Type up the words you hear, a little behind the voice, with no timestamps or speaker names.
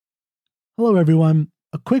Hello, everyone.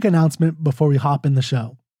 A quick announcement before we hop in the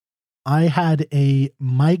show. I had a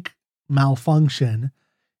mic malfunction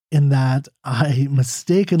in that I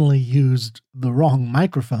mistakenly used the wrong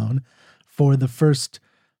microphone for the first,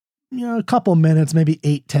 a couple minutes, maybe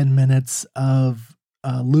 8-10 minutes of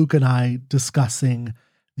Luke and I discussing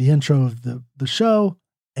the intro of the show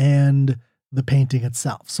and the painting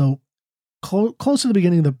itself. So close to the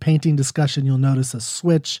beginning of the painting discussion, you'll notice a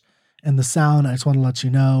switch in the sound. I just want to let you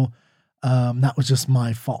know that was just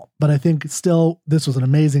my fault. But I think still this was an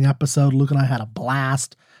amazing episode. Luke and I had a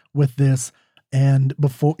blast with this. And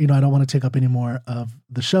before, I don't want to take up any more of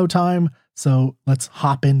the show time. So let's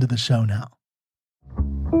hop into the show now.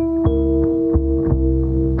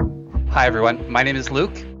 Hi, everyone. My name is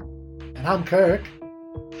Luke. And I'm Kirk.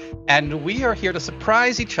 And we are here to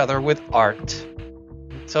surprise each other with art.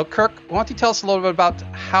 So, Kirk, why don't you tell us a little bit about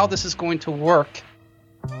how this is going to work?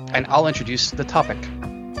 And I'll introduce the topic.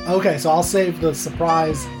 Okay, so I'll save the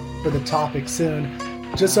surprise for the topic soon.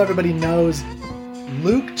 Just so everybody knows,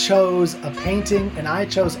 Luke chose a painting and I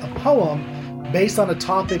chose a poem based on a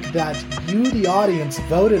topic that you, the audience,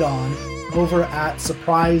 voted on over at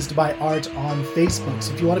Surprised by Art on Facebook.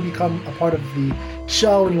 So if you want to become a part of the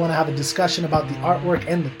show and you want to have a discussion about the artwork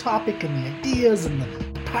and the topic and the ideas and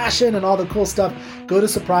the passion and all the cool stuff, go to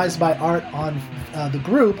Surprised by Art on the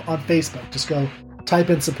group on Facebook. Just go type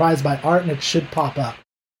in Surprised by Art and it should pop up.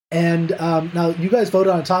 And now you guys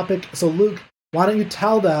voted on a topic. So Luke, why don't you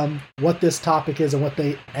tell them what this topic is and what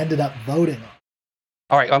they ended up voting on?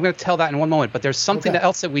 All right, I'm going to tell that in one moment. But there's something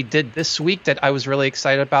else that we did this week that I was really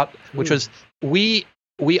excited about, which was we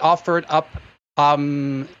offered up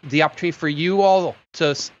the opportunity for you all,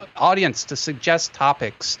 audience, to suggest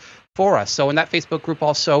topics for us. So in that Facebook group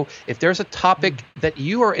also, if there's a topic that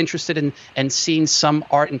you are interested in and seeing some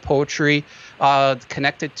art and poetry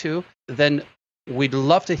connected to, then we'd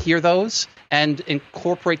love to hear those and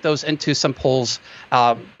incorporate those into some polls,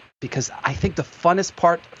 because I think the funnest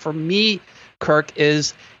part for me, Kirk,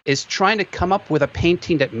 is trying to come up with a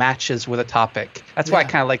painting that matches with a topic. That's why I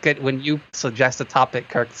kind of like it when you suggest a topic,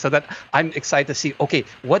 Kirk, so that I'm excited to see, okay,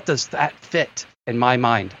 what does that fit in my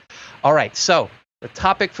mind? All right, so the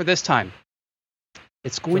topic for this time,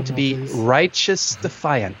 it's going to be righteous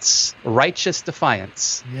defiance. Righteous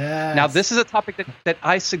defiance. Yes. Now, this is a topic that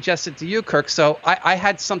I suggested to you, Kirk. So I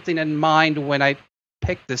had something in mind when I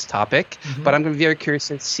picked this topic, but I'm going to be very curious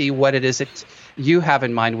to see what it is that you have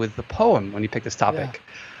in mind with the poem when you pick this topic.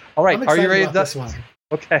 Yeah. All right, are you ready? This one.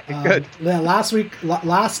 Okay, good.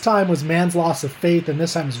 Last time was man's loss of faith, and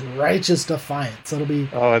this time is righteous defiance. So it'll be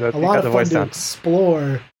a lot of fun to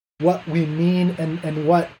explore what we mean and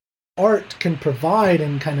what art can provide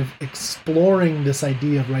in kind of exploring this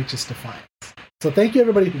idea of righteous defiance. So thank you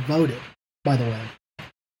everybody who voted, by the way.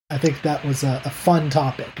 I think that was a fun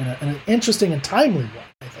topic and an interesting and timely one,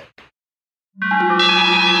 I think.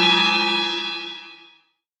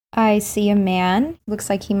 I see a man. Looks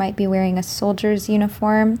like he might be wearing a soldier's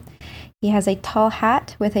uniform. He has a tall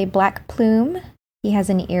hat with a black plume. He has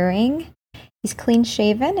an earring. He's clean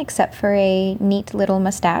shaven except for a neat little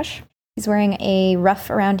mustache. He's wearing a ruff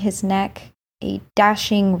around his neck, a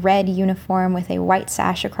dashing red uniform with a white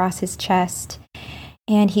sash across his chest,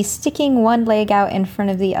 and he's sticking one leg out in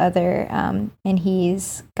front of the other, and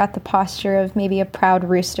he's got the posture of maybe a proud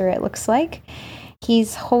rooster, it looks like.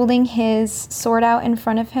 He's holding his sword out in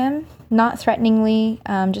front of him, not threateningly,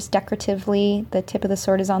 just decoratively. The tip of the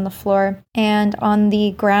sword is on the floor, and on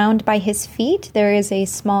the ground by his feet, there is a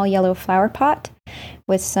small yellow flower pot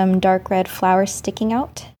with some dark red flowers sticking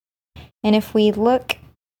out. And if we look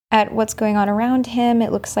at what's going on around him,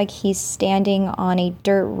 it looks like he's standing on a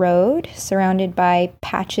dirt road surrounded by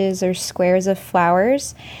patches or squares of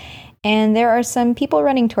flowers. And there are some people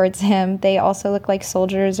running towards him. They also look like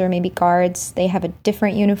soldiers or maybe guards. They have a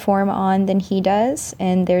different uniform on than he does,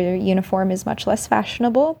 and their uniform is much less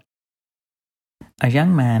fashionable. A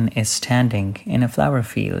young man is standing in a flower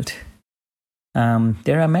field.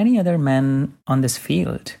 There are many other men on this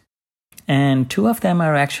field. And two of them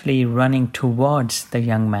are actually running towards the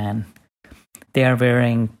young man. They are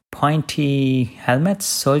wearing pointy helmets,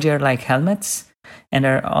 soldier-like helmets, and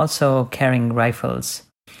are also carrying rifles,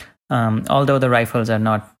 although the rifles are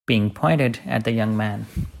not being pointed at the young man.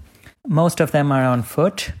 Most of them are on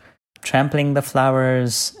foot, trampling the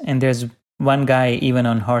flowers, and there's one guy even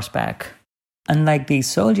on horseback. Unlike these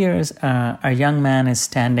soldiers, our young man is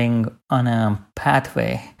standing on a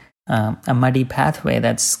pathway, a muddy pathway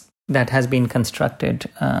that has been constructed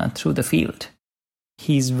through the field.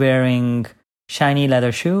 He's wearing shiny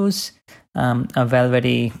leather shoes, a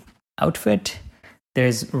velvety outfit.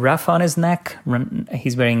 There's ruff on his neck.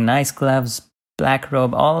 He's wearing nice gloves, black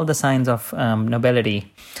robe, all the signs of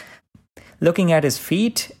nobility. Looking at his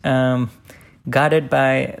feet, guarded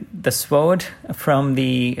by the sword from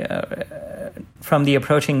the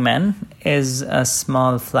approaching men, is a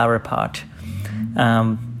small flower pot.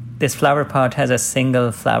 This flower pot has a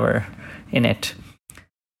single flower in it.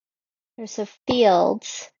 There's a field,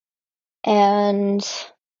 and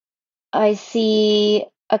I see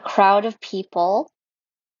a crowd of people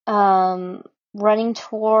running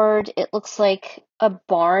toward, it looks like a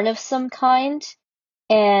barn of some kind,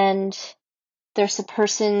 and there's a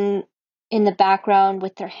person in the background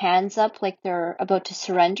with their hands up like they're about to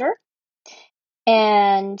surrender.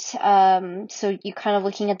 And so you're kind of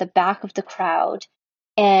looking at the back of the crowd,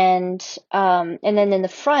 and then in the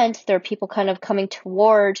front there are people kind of coming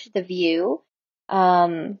toward the view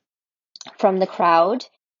from the crowd,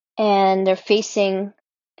 and they're facing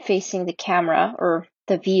the camera or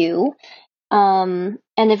the view, and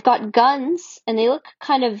they've got guns, and they look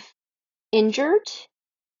kind of injured.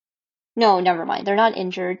 No, never mind. They're not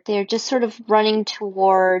injured. They're just sort of running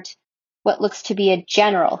toward what looks to be a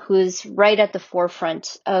general who's right at the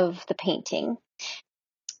forefront of the painting.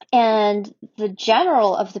 And the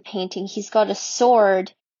general of the painting, he's got a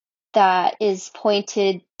sword that is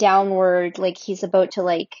pointed downward, like he's about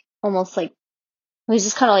to almost he's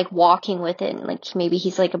just kind of walking with it, and maybe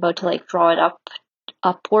he's about to draw it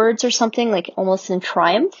upwards or something, almost in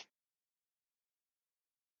triumph.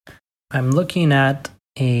 I'm looking at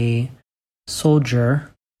a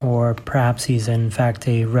soldier, or perhaps he's in fact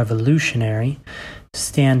a revolutionary,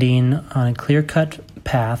 standing on a clear-cut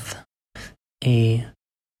path, a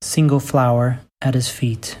single flower at his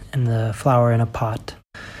feet, and the flower in a pot.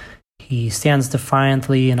 He stands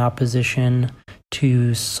defiantly in opposition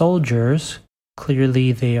to soldiers.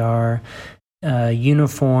 Clearly they are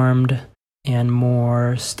uniformed and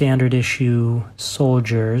more standard issue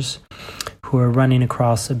soldiers who are running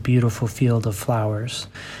across a beautiful field of flowers.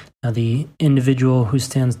 Now, the individual who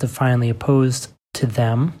stands defiantly opposed to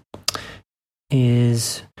them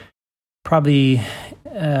is probably,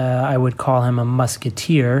 I would call him a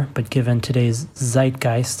musketeer, but given today's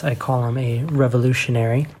zeitgeist, I call him a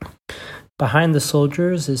revolutionary. Behind the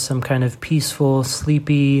soldiers is some kind of peaceful,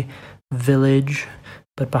 sleepy village,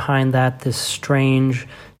 but behind that, this strange,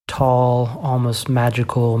 tall, almost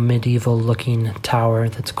magical, medieval-looking tower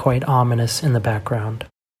that's quite ominous in the background.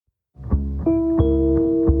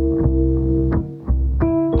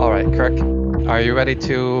 All right, Kirk, are you ready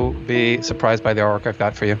to be surprised by the artwork I've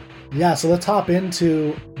got for you? Yeah, so let's hop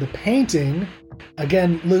into the painting.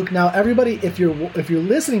 Again, Luke, now everybody, if you're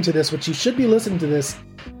listening to this, which you should be listening to this,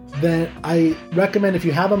 then I recommend, if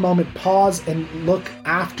you have a moment, pause and look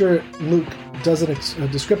after Luke does a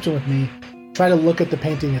description with me. Try to look at the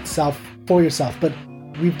painting itself for yourself. But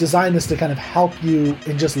we've designed this to kind of help you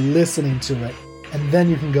in just listening to it, and then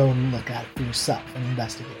you can go and look at it for yourself and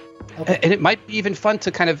investigate. Okay. And it might be even fun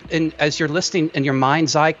to kind of, as you're listening in your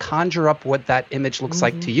mind's eye, conjure up what that image looks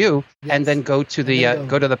like to you, yes. And then go to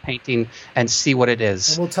the painting and see what it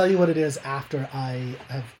is. And we'll tell you what it is after I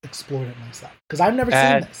have explored it myself, because I've never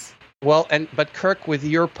seen this. Well, but Kirk, with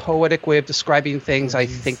your poetic way of describing things, I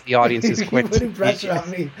think the audience is going to... putting pressure on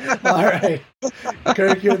me. All right.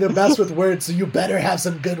 Kirk, you're the best with words, so you better have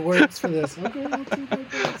some good words for this. Okay,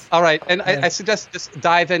 all right, and I suggest just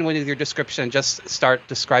dive in with your description. Just start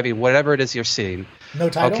describing whatever it is you're seeing. No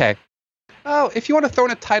title? Okay. Oh, if you want to throw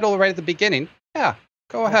in a title right at the beginning, yeah,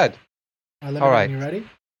 go ahead. All right. You ready?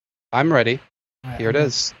 I'm ready. Right, Here it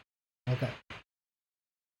is. Okay.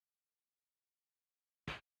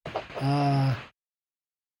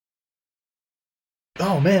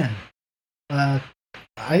 Oh man,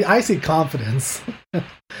 I see confidence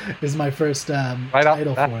is my first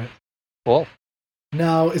title for it. Cool.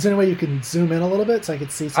 Now, is there any way you can zoom in a little bit so I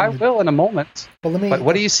could see something? I will in a moment. But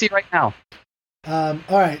what do you see right now? All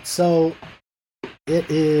right, so it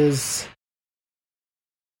is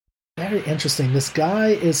very interesting. This guy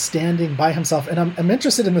is standing by himself, and I'm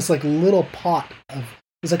interested in this little pot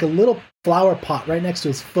there's a little flower pot right next to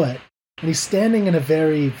his foot. And he's standing in a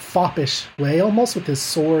very foppish way, almost with his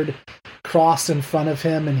sword crossed in front of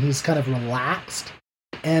him, and he's kind of relaxed.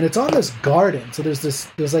 And it's on this garden. So there's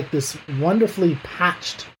this wonderfully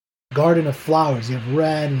patched garden of flowers. You have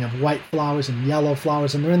red, and you have white flowers, and yellow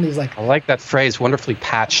flowers, and they're in these I like that phrase, wonderfully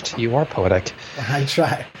patched. You are poetic. I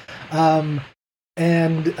try.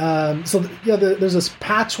 So there's this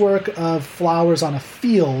patchwork of flowers on a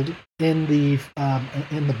field in the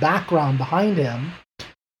background behind him.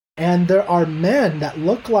 And there are men that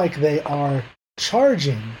look like they are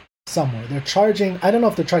charging somewhere. They're charging. I don't know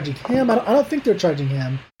if they're charging him. I don't think they're charging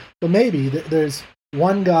him. But maybe there's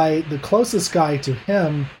one guy, the closest guy to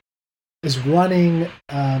him, is running.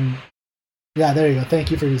 Yeah, there you go.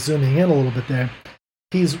 Thank you for zooming in a little bit there.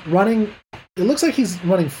 He's running. It looks like he's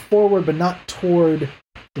running forward, but not toward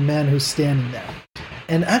the man who's standing there.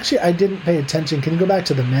 And actually, I didn't pay attention. Can you go back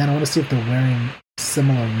to the man? I want to see if they're wearing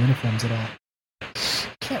similar uniforms at all.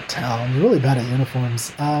 Can't tell. I'm really bad at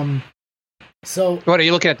uniforms. So what are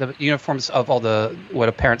you looking at? The uniforms of all the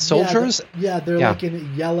apparent soldiers? They're like in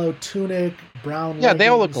a yellow tunic, brown. Yeah, they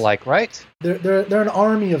all look alike, right? They're an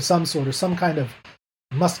army of some sort, or some kind of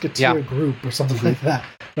musketeer group, or something like that,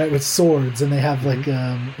 right? With swords, and they have like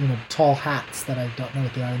tall hats that I don't know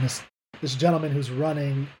what they are. And this gentleman who's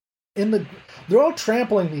running they're all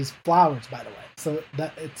trampling these flowers, by the way. So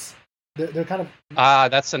that they're kind of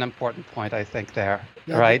that's an important point, I think.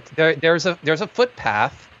 Right? There's a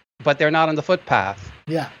footpath, but they're not on the footpath.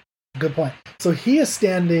 Yeah, good point. So he is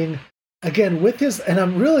standing again with his, and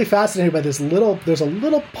I'm really fascinated by this there's a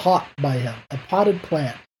little pot by him, a potted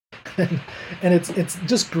plant. And it's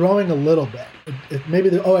just growing a little bit.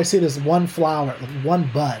 I see this one flower, one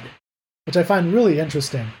bud, which I find really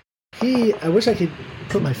interesting. I wish I could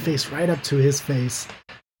put my face right up to his face.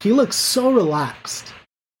 He looks so relaxed,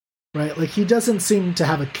 right? Like he doesn't seem to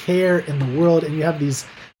have a care in the world. And you have these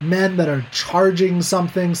men that are charging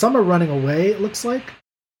something. Some are running away, it looks like,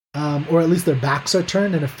 or at least their backs are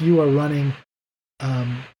turned, and a few are running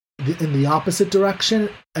in the opposite direction.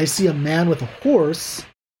 I see a man with a horse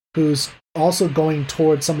who's also going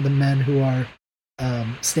towards some of the men who are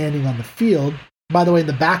standing on the field. By the way, in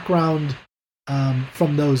the background,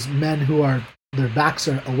 from those men who their backs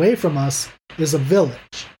are away from us, is a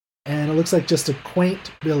village. And it looks like just a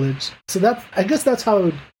quaint village. So I guess that's how I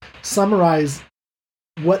would summarize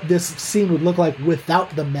what this scene would look like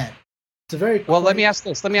without the men. It's a very quaint, well. Let me ask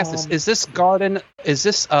this. Is this garden? Is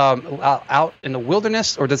this out in the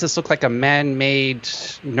wilderness, or does this look like a man-made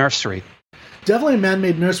nursery? Definitely a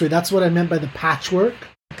man-made nursery. That's what I meant by the patchwork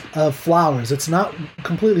of flowers. It's not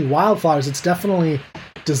completely wildflowers. It's definitely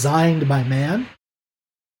designed by man.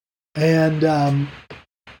 And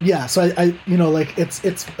so I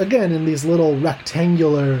it's again in these little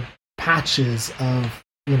rectangular patches of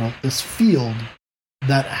this field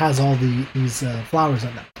that has all these flowers in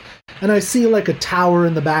it. And I see like a tower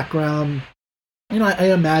in the background. I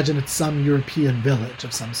imagine it's some European village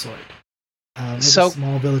of some sort. It's a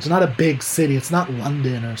small village, not a big city. It's not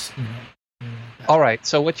London or All right.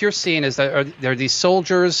 So what you're seeing is that there are these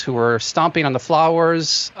soldiers who are stomping on the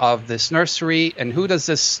flowers of this nursery, and who does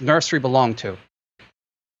this nursery belong to?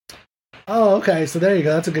 Oh, okay. So there you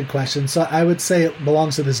go. That's a good question. So I would say it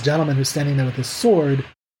belongs to this gentleman who's standing there with his sword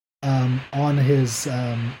on his,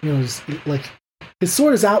 his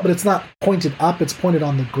sword is out, but it's not pointed up. It's pointed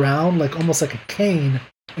on the ground, like almost like a cane,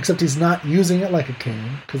 except he's not using it like a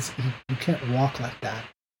cane because you can't walk like that.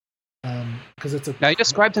 Because it's now you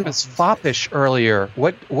described him as foppish earlier.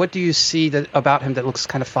 What do you see about him that looks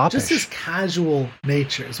kind of foppish? Just his casual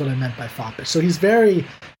nature is what I meant by foppish. So he's very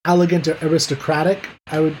elegant or aristocratic.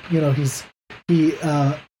 I would, he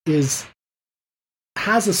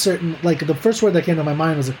has a certain, like, the first word that came to my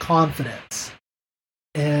mind was a confidence,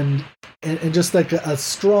 and just like a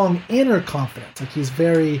strong inner confidence.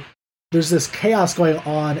 Like there's this chaos going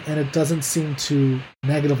on, and it doesn't seem to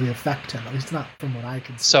negatively affect him, at least not from what I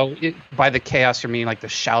can see. So by the chaos, you mean like the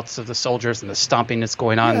shouts of the soldiers and the stomping that's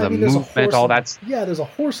going on, the movement, all that? Yeah, there's a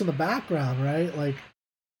horse in the background, right? Like,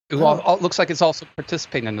 it looks like it's also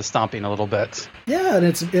participating in the stomping a little bit. Yeah, and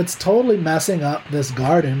it's totally messing up this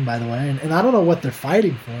garden, by the way. And I don't know what they're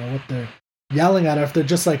fighting for, or what they're yelling at, or if they're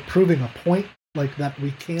just like proving a point, like that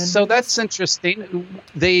we can. So that's interesting.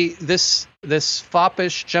 This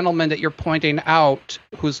foppish gentleman that you're pointing out,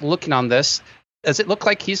 who's looking on this, does it look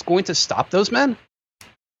like he's going to stop those men?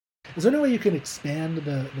 Is there any way you can expand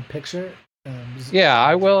the picture? Yeah,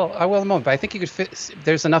 I will in a moment. But I think you could fit.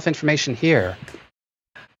 There's enough information here.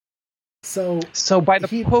 So by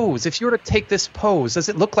the pose, if you were to take this pose, does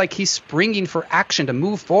it look like he's springing for action to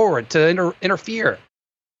move forward, to interfere?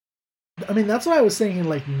 I mean, that's what I was thinking.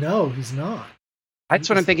 Like, no, he's not. That's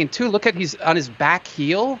what I'm thinking too. Look at, he's on his back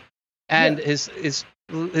heel, and his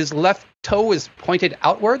left toe is pointed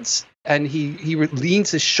outwards, and he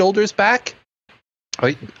leans his shoulders back.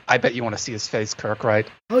 Oh, I bet you want to see his face, Kirk, right?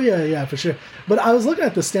 Oh yeah, for sure. But I was looking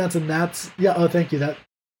at the stance, and that's Oh, thank you.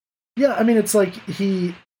 I mean, it's like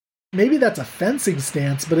maybe that's a fencing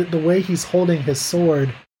stance, but the way he's holding his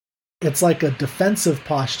sword, it's like a defensive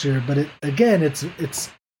posture. But it's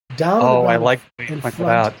down on the ground, I like in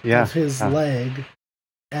front of his leg,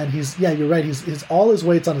 and you're right. He's all his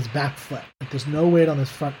weight's on his back foot. Like, there's no weight on his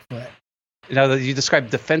front foot. You described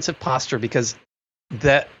defensive posture because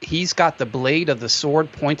he's got the blade of the sword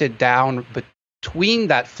pointed down, but between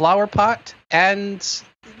that flower pot and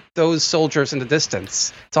those soldiers in the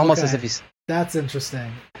distance. It's almost as if he's... That's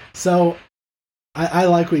interesting. So I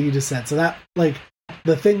like what you just said. So that, like,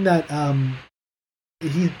 the thing that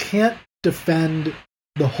he can't defend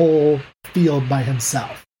the whole field by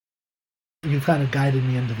himself. You've kind of guided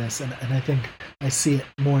me into this, and I think I see it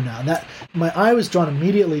more now. That my eye was drawn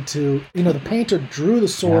immediately to, the painter drew the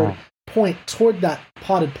sword point toward that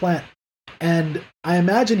potted plant, and I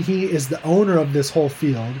imagine he is the owner of this whole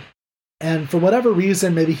field. And for whatever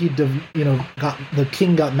reason, maybe the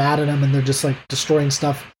king got mad at him, and they're just like destroying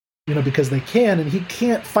stuff, because they can, and he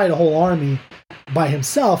can't fight a whole army by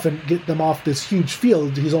himself and get them off this huge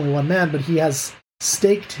field. He's only one man, but he has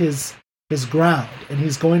staked his ground, and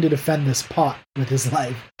he's going to defend this pot with his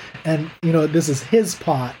life. And this is his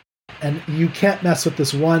pot, and you can't mess with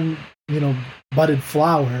this one, budded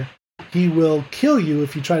flower. He will kill you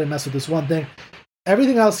if you try to mess with this one thing.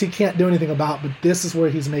 Everything else he can't do anything about, but this is where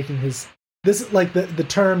he's making his... This is like the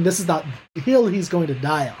term, this is the hill he's going to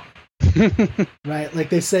die on. Right? Like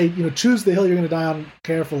they say, choose the hill you're going to die on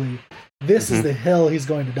carefully. This is the hill he's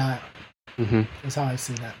going to die on. That's how I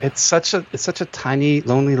see that. It's such a tiny,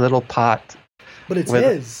 lonely little pot. But it's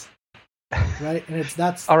his. Right? And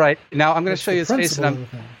that's... All right. Now I'm going to show you his face. And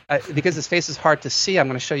because his face is hard to see, I'm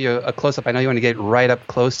going to show you a close-up. I know you want to get right up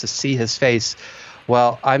close to see his face.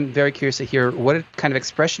 Well, I'm very curious to hear what kind of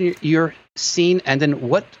expression you're seeing, and then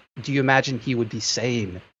what do you imagine he would be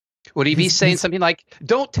saying? Would he be saying something like,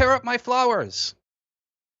 "Don't tear up my flowers"?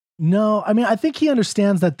 No, I mean, I think he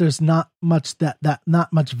understands that there's not much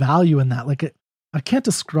not much value in that. Like, I can't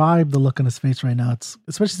describe the look on his face right now. It's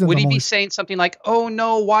especially since would he be saying something like, "Oh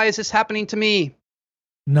no, why is this happening to me"?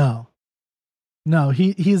 No,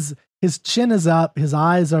 his chin is up, his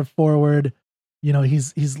eyes are forward.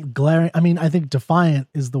 He's glaring. I mean, I think defiant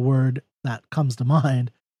is the word that comes to mind.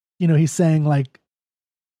 He's saying, like,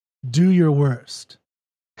 do your worst.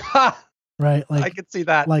 Right? Like, I can see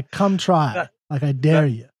that. Like, come try. Like, I dare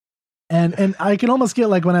you. And I can almost get,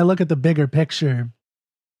 like, when I look at the bigger picture,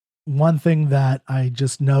 one thing that I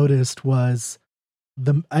just noticed was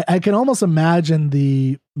I can almost imagine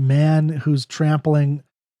the man who's trampling,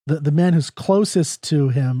 the man who's closest to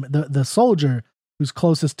him, the soldier who's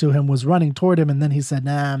closest to him was running toward him, and then he said,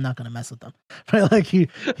 "Nah, I'm not going to mess with them." Right? Like he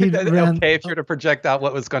ran. Okay, if you're to project out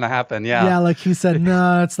what was going to happen, yeah. Like he said,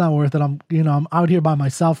 "No, it's not worth it. I'm out here by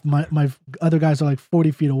myself. My other guys are like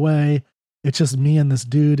 40 feet away. It's just me and this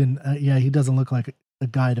dude, and he doesn't look like a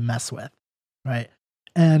guy to mess with, right?"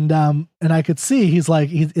 And I could see he's like,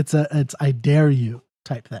 it's I dare you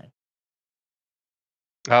type thing.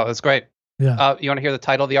 Oh, that's great. Yeah. You want to hear the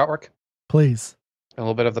title of the artwork? Please. A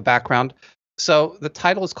little bit of the background. So the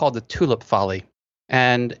title is called The Tulip Folly,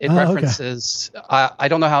 and it references. Okay. I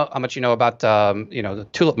don't know how much you know about the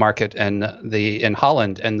tulip market in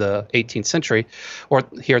Holland in the 18th century, or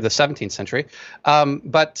here the 17th century,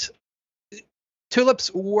 but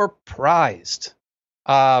tulips were prized.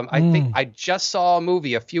 I think I just saw a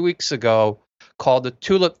movie a few weeks ago called The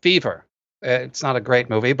Tulip Fever. It's not a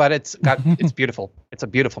great movie, but it's beautiful. It's a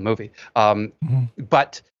beautiful movie.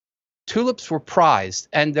 But tulips were prized,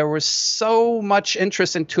 and there was so much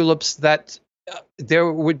interest in tulips that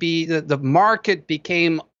there would be the market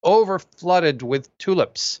became overflooded with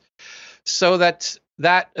tulips, so that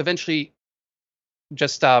eventually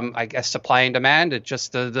just I guess supply and demand. It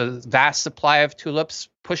just the vast supply of tulips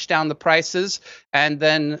pushed down the prices, and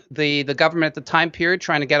then the government at the time period,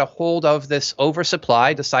 trying to get a hold of this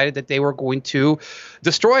oversupply, decided that they were going to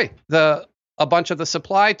destroy a bunch of the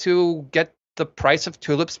supply to get the price of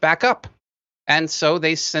tulips back up. And so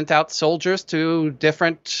they sent out soldiers to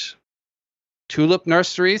different tulip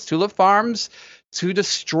nurseries, tulip farms, to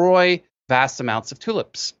destroy vast amounts of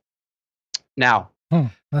tulips. Now,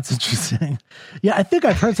 that's interesting. Yeah, I think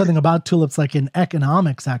I've heard something about tulips, like in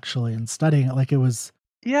economics, actually, and studying it. Like it was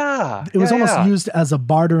almost used as a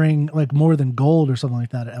bartering, like more than gold or something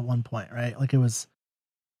like that at one point, right? Like it was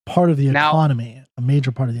part of the economy, a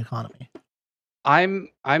major part of the economy. I'm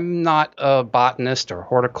not a botanist or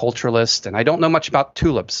horticulturalist, and I don't know much about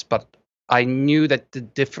tulips, but I knew that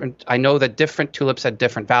different tulips had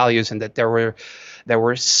different values, and that there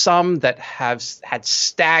were some that had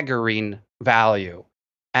staggering value.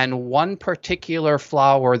 And one particular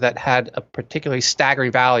flower that had a particularly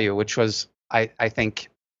staggering value, which was I think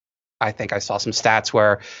I saw some stats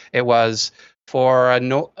where it was for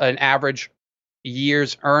an average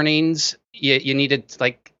year's earnings, you needed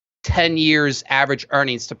like 10 years average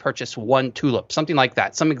earnings to purchase one tulip, something like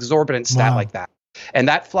that, some exorbitant stat like that. And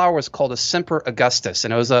that flower was called a Semper Augustus,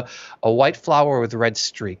 and it was a white flower with red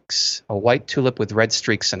streaks, a white tulip with red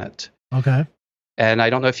streaks in it. Okay. And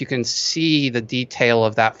I don't know if you can see the detail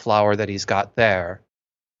of that flower that he's got there.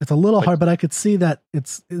 It's a little hard, but I could see that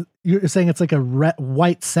you're saying it's like a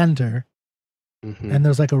white center, and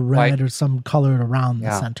there's like a red or some color around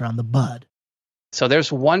the center on the bud. So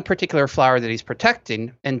there's one particular flower that he's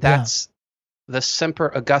protecting, and that's the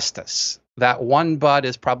Semper Augustus. That one bud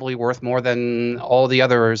is probably worth more than all the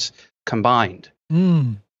others combined.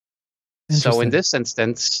 So in this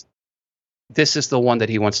instance, this is the one that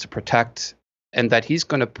he wants to protect, and that he's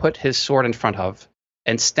going to put his sword in front of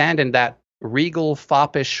and stand in that regal,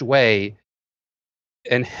 foppish way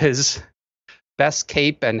in his best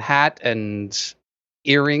cape and hat and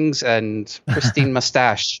earrings and pristine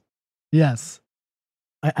mustache. Yes.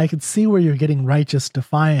 I could see where you're getting righteous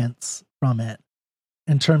defiance from it,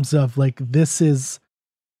 in terms of like, this is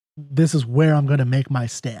where I'm going to make my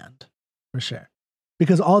stand, for sure.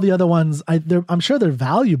 Because all the other ones, I'm sure they're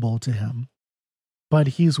valuable to him, but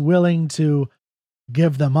he's willing to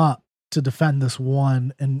give them up to defend this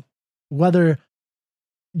one. And whether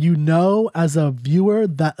you know as a viewer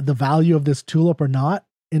that the value of this tulip or not,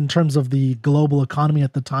 in terms of the global economy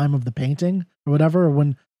at the time of the painting or whatever, or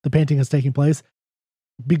when the painting is taking place,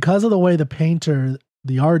 because of the way the painter,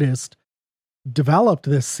 the artist, developed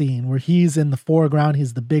this scene where he's in the foreground,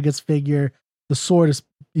 he's the biggest figure, the sword is,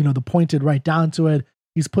 the pointed right down to it.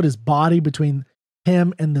 He's put his body between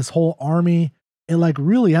him and this whole army. It like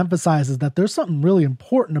really emphasizes that there's something really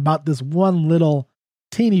important about this one little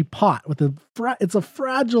teeny pot with it's a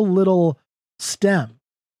fragile little stem,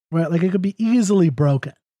 right? Like it could be easily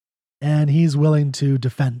broken, and he's willing to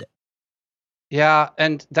defend it. Yeah,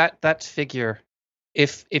 and that figure,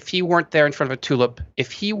 if he weren't there in front of a tulip,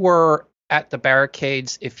 if he were at the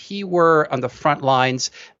barricades, if he were on the front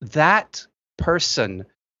lines, that person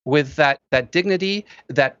with that dignity,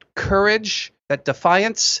 that courage, that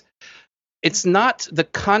defiance, it's not the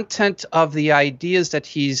content of the ideas that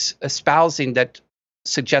he's espousing that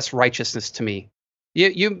suggests righteousness to me.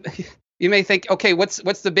 You may think, okay, what's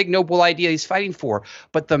the big noble idea he's fighting for?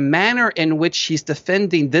 But the manner in which he's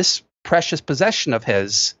defending this precious possession of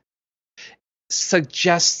his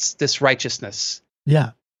suggests this righteousness.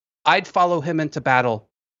 Yeah. I'd follow him into battle.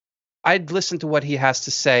 I'd listen to what he has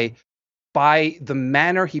to say by the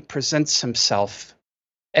manner he presents himself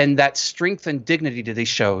and that strength and dignity that he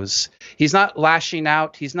shows. He's not lashing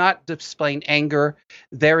out. He's not displaying anger.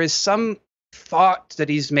 There is some thought that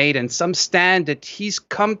he's made and some stand that he's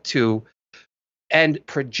come to and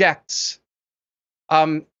projects.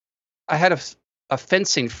 I had a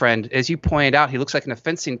fencing friend, as you pointed out, he looks like in a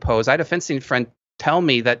fencing pose. I had a fencing friend tell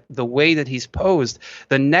me that the way that he's posed,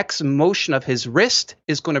 the next motion of his wrist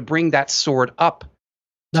is going to bring that sword up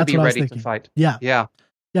to be ready to fight. Yeah. Yeah.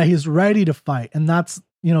 Yeah. He's ready to fight. And that's,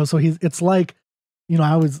 so it's like,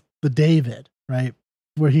 I was the David, right?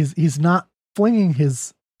 Where he's not flinging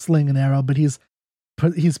his sling and arrow, but he's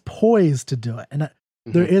poised to do it. And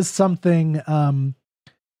there is something,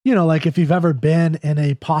 like if you've ever been in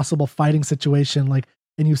a possible fighting situation, like,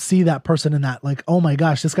 and you see that person in that, like, oh my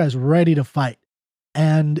gosh, this guy's ready to fight.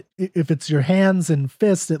 And if it's your hands and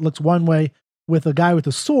fists, it looks one way. With a guy with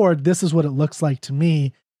a sword, this is what it looks like to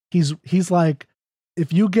me. He's like,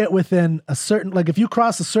 if you get within a certain, like if you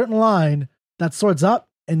cross a certain line, that sword's up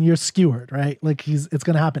and you're skewered, right? Like it's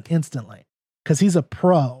going to happen instantly because he's a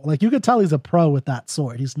pro. Like you could tell he's a pro with that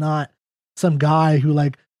sword. He's not some guy who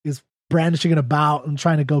like is brandishing it about and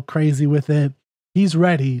trying to go crazy with it. He's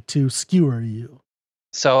ready to skewer you.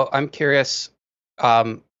 So I'm curious,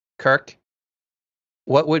 Kirk,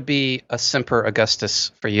 what would be a Semper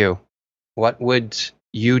Augustus for you? What would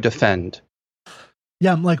you defend?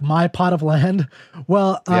 Yeah, like my pot of land.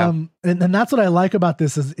 Well, and that's what I like about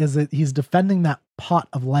this is that he's defending that pot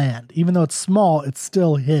of land. Even though it's small, it's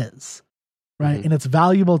still his, right? And it's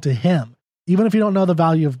valuable to him. Even if you don't know the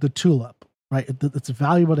value of the tulip, right? It's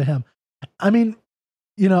valuable to him. I mean,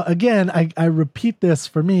 again, I repeat this,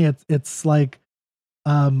 for me, it's like,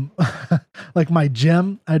 like my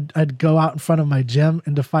gym, I'd go out in front of my gym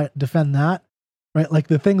and defend that, right? Like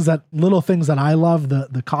little things that I love,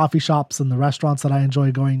 the coffee shops and the restaurants that I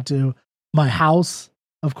enjoy going to, my house,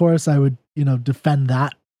 of course, I would, defend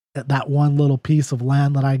that one little piece of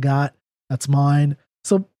land that I got, that's mine.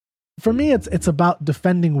 So for me, it's about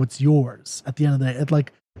defending what's yours at the end of the day. It's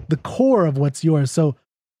like the core of what's yours. So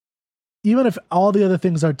even if all the other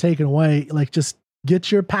things are taken away, like just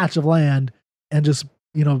get your patch of land and just,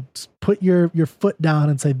 put your foot down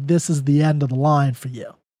and say, this is the end of the line for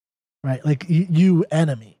you, right? Like you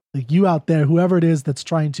enemy, like you out there, whoever it is that's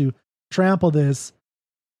trying to trample this,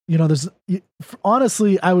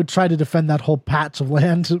 honestly, I would try to defend that whole patch of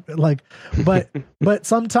land. Like, but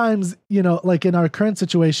sometimes, like in our current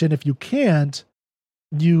situation, if you can't,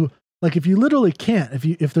 you like if you literally can't,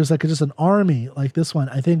 if there's like just an army like this one,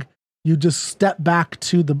 I think you just step back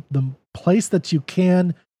to the place that you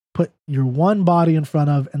can put your one body in front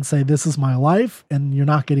of and say, this is my life, and you're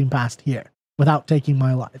not getting past here without taking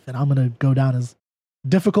my life. And I'm going to go down as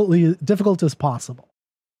difficult as possible.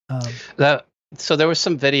 So there was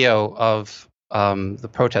some video of the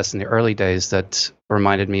protests in the early days that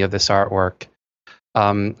reminded me of this artwork.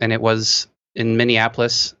 And it was in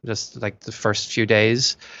Minneapolis, just like the first few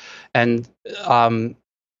days. And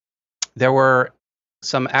there were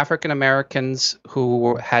some African Americans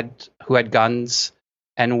who had guns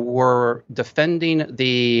and were defending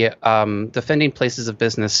places of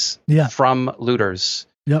business from looters.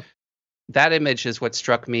 Yep. That image is what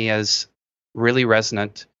struck me as really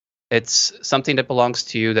resonant. It's something that belongs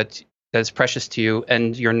to you, that is precious to you,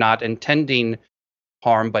 and you're not intending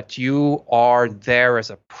harm, but you are there as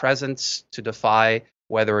a presence to defy,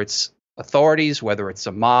 whether it's authorities, whether it's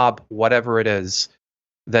a mob, whatever it is,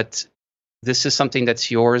 that this is something that's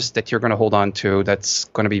yours, that you're going to hold on to, that's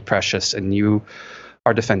going to be precious, and you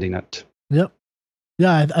are defending it. Yep.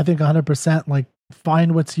 Yeah, I think 100%, like,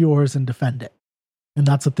 find what's yours and defend it. And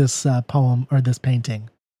that's what this poem or this painting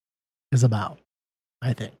is about,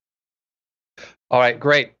 I think. All right,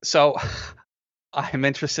 great. So I'm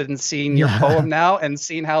interested in seeing your poem now and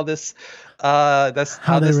seeing how this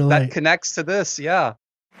that connects to this. Yeah.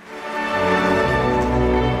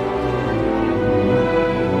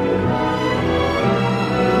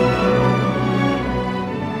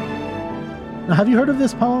 Now, have you heard of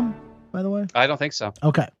this poem, by the way? I don't think so.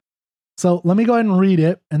 Okay. So let me go ahead and read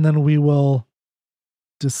it, and then we will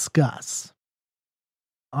discuss.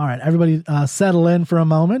 All right, everybody settle in for a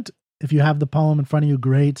moment. If you have the poem in front of you,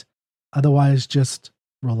 great. Otherwise, just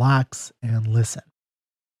relax and listen.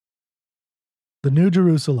 The New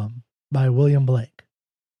Jerusalem by William Blake.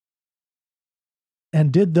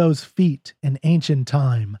 And did those feet in ancient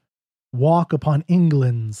time walk upon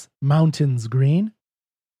England's mountains green?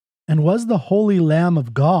 And was the holy Lamb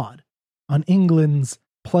of God on England's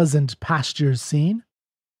pleasant pastures seen?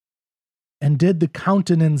 And did the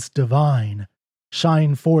countenance divine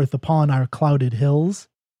shine forth upon our clouded hills?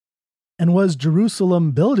 And was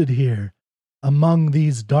Jerusalem builded here among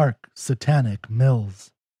these dark satanic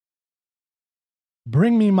mills?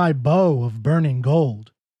 Bring me my bow of burning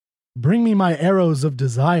gold. Bring me my arrows of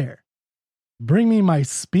desire. Bring me my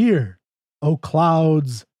spear, O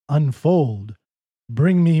clouds, unfold.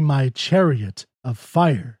 Bring me my chariot of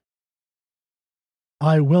fire.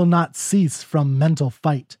 I will not cease from mental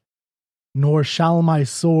fight, nor shall my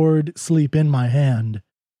sword sleep in my hand,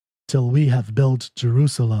 till we have built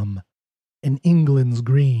Jerusalem in England's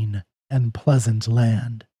green and pleasant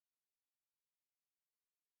land.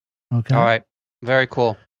 Okay. All right. Very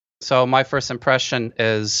cool. So my first impression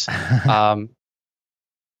is I'm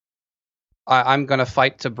going to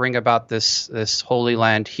fight to bring about this holy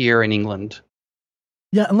land here in England.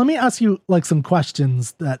 Yeah, and let me ask you like some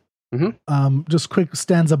questions that just quick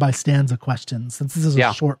stanza by stanza questions, since this is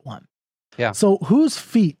a short one. Yeah. So whose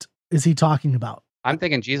feet is he talking about? I'm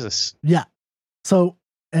thinking Jesus. Yeah. So,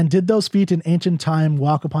 and did those feet in ancient time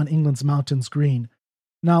walk upon England's mountains green?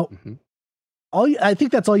 Now, I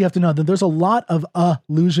think that's all you have to know. That there's a lot of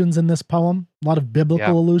allusions in this poem, a lot of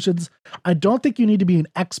biblical allusions. I don't think you need to be an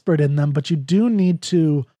expert in them, but you do need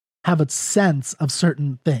to have a sense of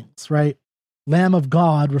certain things, right? Lamb of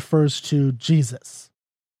God refers to Jesus.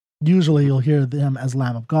 Usually you'll hear them as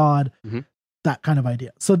Lamb of God, that kind of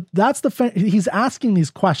idea. So that's he's asking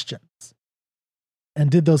these questions. And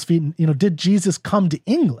did those feet, did Jesus come to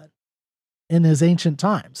England in his ancient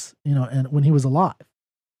times, and when he was alive?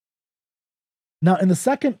 Now, in the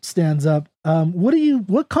second stanza,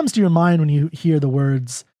 what comes to your mind when you hear the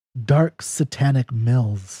words dark satanic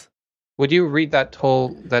mills? Would you read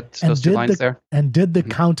those two lines there? And did the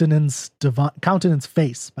countenance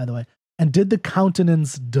face, by the way, and did the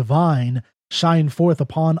countenance divine shine forth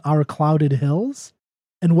upon our clouded hills?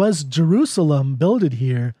 And was Jerusalem builded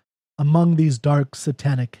here among these dark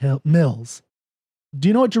satanic mills? Do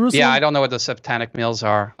you know what Jerusalem? Yeah, I don't know what the satanic mills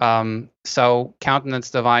are. So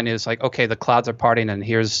countenance divine is like, okay, the clouds are parting, and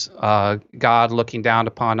here's God looking down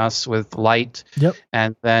upon us with light. Yep.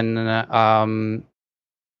 And then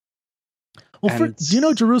do you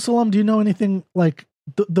know Jerusalem? Do you know anything like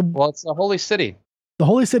the? Well, it's the holy city. The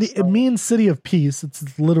holy city. So, it means city of peace. It's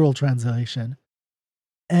its literal translation.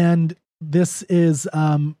 And this is,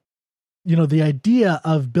 the idea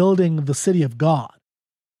of building the city of God.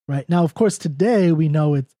 Right now, of course, today we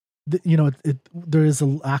know there is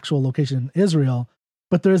an actual location in Israel,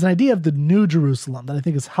 but there is an idea of the New Jerusalem that I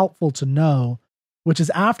think is helpful to know, which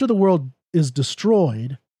is after the world is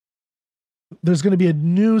destroyed, there's going to be a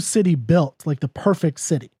new city built, like the perfect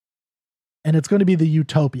city. And it's going to be the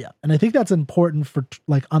utopia. And I think that's important for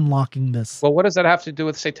like unlocking this. Well, what does that have to do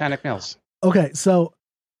with satanic mills? Okay, so,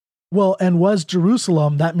 well, and was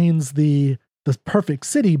Jerusalem, that means the perfect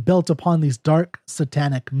city built upon these dark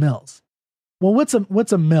satanic mills. Well, what's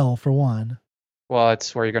a mill for one? Well,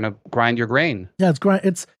 it's where you're going to grind your grain. Yeah,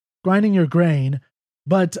 it's grinding your grain.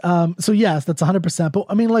 But so yes, that's 100%. But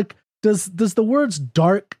I mean, like, does the words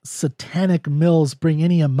dark satanic mills bring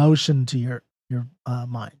any emotion to your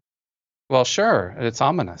mind? Well, sure. It's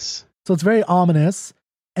ominous. So it's very ominous,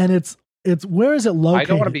 and it's where is it located? I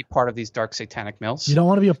don't want to be part of these dark satanic mills. You don't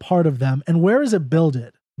want to be a part of them. And where is it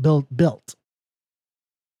built?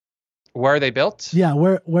 Where are they built? Yeah,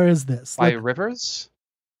 where is this? By rivers?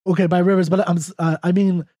 Okay, by rivers, but I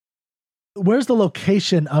mean, where's the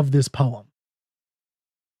location of this poem?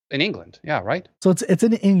 In England, yeah, right? So it's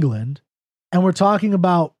in England, and we're talking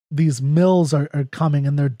about these mills are coming,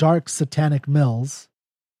 and they're dark satanic mills.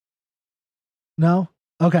 No?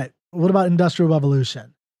 Okay. What about Industrial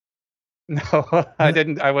Revolution? No,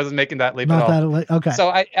 I wasn't making that leap at all. Okay. So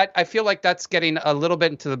I feel like that's getting a little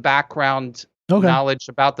bit into the background knowledge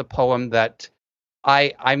about the poem that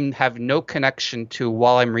I have no connection to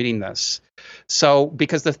while I'm reading this. So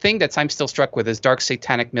because the thing I'm still struck with is dark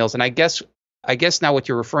satanic mills, and I guess now what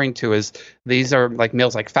you're referring to is these are like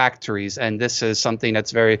mills, like factories, and this is something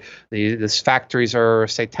that's these factories are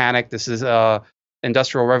satanic. This is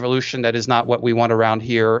Industrial Revolution that is not what we want around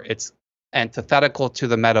here. It's antithetical to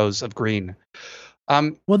the meadows of green.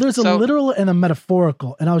 Well, there's a literal and a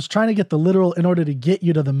metaphorical, and I was trying to get the literal in order to get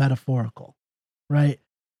you to the metaphorical, right?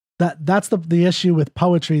 That's the issue with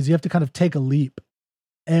poetry is you have to kind of take a leap.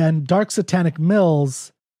 And dark satanic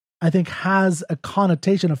mills, I think, has a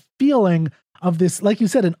connotation, a feeling of this, like you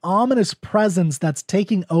said, an ominous presence that's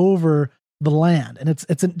taking over the land. And it's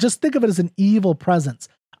just think of it as an evil presence.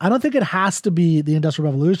 I don't think it has to be the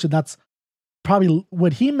Industrial Revolution. That's probably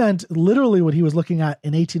what he meant, literally what he was looking at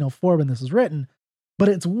in 1804 when this was written, but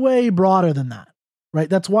it's way broader than that, right?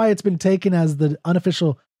 That's why it's been taken as the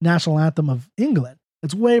unofficial national anthem of England.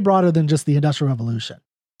 It's way broader than just the Industrial Revolution.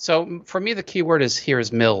 So for me, the key word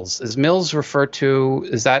is mills. Is mills referred to,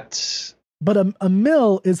 is that? But a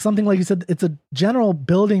mill is something, like you said, it's a general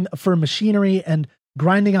building for machinery and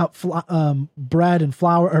grinding out bread and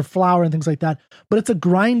flour and things like that. But it's a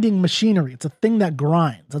grinding machinery. It's a thing that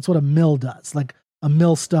grinds. That's what a mill does. Like a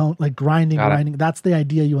millstone, like grinding. That's the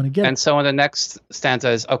idea you want to get. And so in the next stanza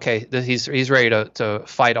is, okay, he's ready to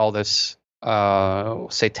fight all this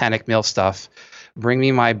satanic mill stuff. Bring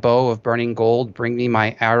me my bow of burning gold. Bring me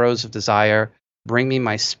my arrows of desire. Bring me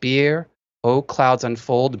my spear. O clouds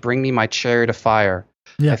unfold. Bring me my chariot of fire.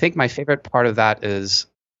 Yeah. I think my favorite part of that is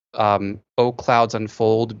O clouds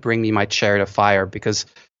unfold, bring me my chariot of fire, because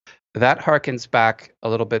that harkens back a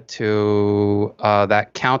little bit to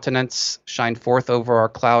that countenance shine forth over our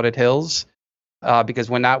clouded hills. Because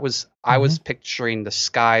when I was picturing the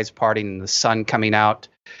skies parting and the sun coming out.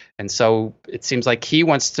 And so it seems like he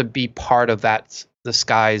wants to be part of that, the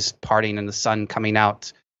skies parting and the sun coming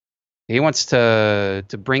out. He wants to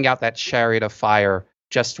bring out that chariot of fire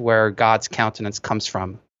just where God's countenance comes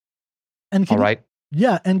from. And all right.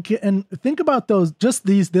 Yeah, and think about those, just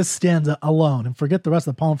this stanza alone, and forget the rest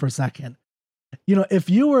of the poem for a second. You know, if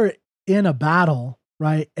you were in a battle,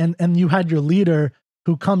 right, and you had your leader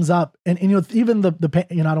who comes up, and you know, even the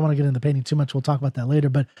I don't want to get into the painting too much. We'll talk about that later.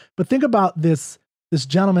 But think about this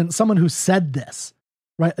gentleman, someone who said this,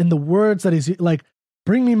 right, and the words that he's like,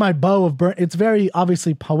 "Bring me my bow of burn." It's very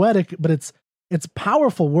obviously poetic, but it's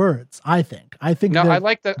powerful words, I think. No, I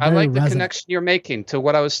like the connection you're making to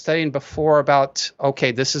what I was saying before about,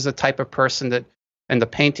 okay, this is a type of person that, and the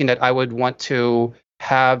painting that I would want to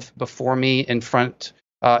have before me in front,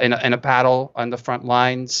 in a battle on the front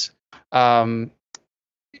lines. And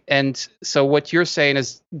so what you're saying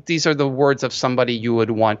is these are the words of somebody you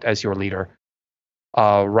would want as your leader,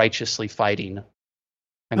 righteously fighting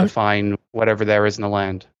and define whatever there is in the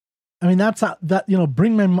land. I mean, that's how, that, you know,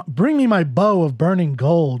 bring me my bow of burning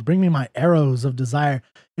gold, bring me my arrows of desire.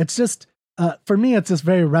 It's just, for me, it's just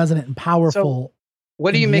very resonant and powerful. So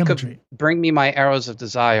what do you make of bring me my arrows of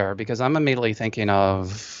desire? Because I'm immediately thinking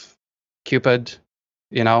of Cupid,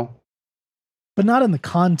 you know? But not in the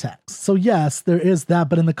context. So yes, there is that,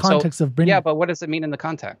 but in the context of bringing... Yeah, but what does it mean in the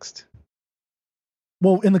context?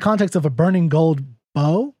 Well, in the context of a burning gold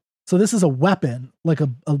bow, so this is a weapon, like a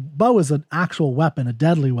bow is an actual weapon, a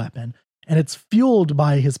deadly weapon, and it's fueled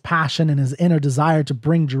by his passion and his inner desire to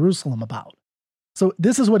bring Jerusalem about. So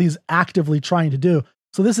this is what he's actively trying to do.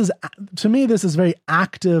 So this is, to me, this is very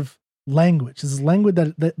active language. This is language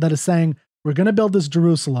that is saying, we're going to build this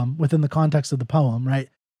Jerusalem within the context of the poem, right?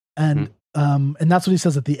 And that's what he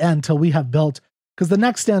says at the end, till we have built, because the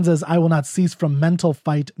next stanza is, I will not cease from mental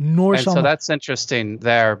fight, nor and shall. So that's interesting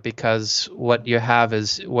there, because what you have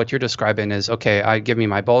is, what you're describing is, okay, give me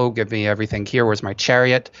my bow, give me everything here. Where's my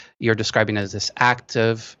chariot? You're describing as this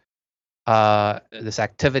active, this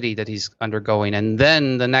activity that he's undergoing. And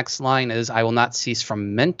then the next line is, I will not cease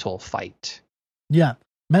from mental fight. Yeah.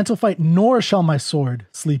 Mental fight, nor shall my sword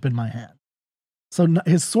sleep in my hand. So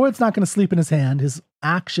his sword's not going to sleep in his hand, his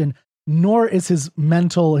action, nor is his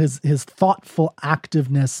mental, his thoughtful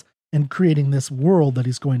activeness in creating this world that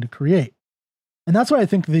he's going to create. And that's why I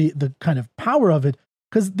think the kind of power of it,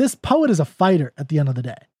 because this poet is a fighter at the end of the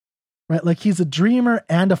day, right? Like, he's a dreamer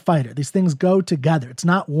and a fighter. These things go together. It's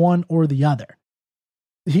not one or the other.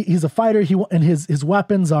 He's a fighter, and his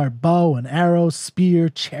weapons are bow and arrow, spear,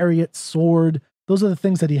 chariot, sword. Those are the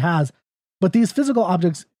things that he has. But these physical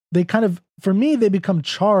objects, they kind of, for me, they become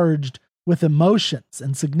charged with emotions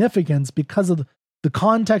and significance because of the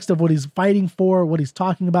context of what he's fighting for, what he's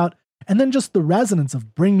talking about, and then just the resonance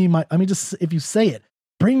of just if you say it,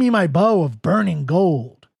 bring me my bow of burning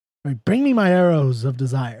gold, right? Bring me my arrows of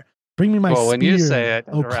desire. Bring me my spear, when you say it,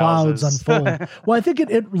 oh, clouds unfold. Well, I think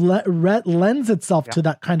it lends itself to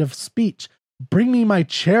that kind of speech. Bring me my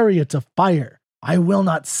chariot of fire. I will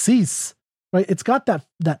not cease. Right? It's got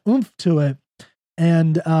that oomph to it.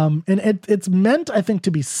 And it's meant, I think,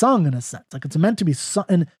 to be sung in a sense. Like, it's meant to be sung,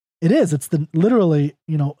 and it is. It's literally,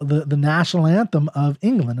 the national anthem of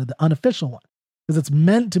England, or the unofficial one, because it's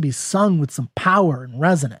meant to be sung with some power and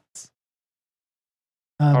resonance.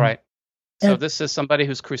 All right. So this is somebody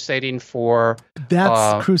who's crusading for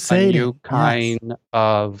crusading. A new kind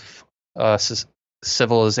of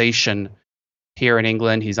civilization here in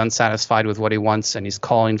England. He's unsatisfied with what he wants, and he's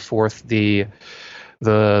calling forth the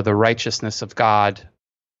righteousness of God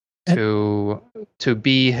to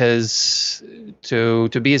be his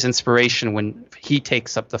inspiration when he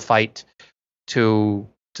takes up the fight to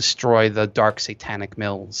destroy the dark satanic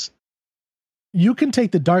mills. You can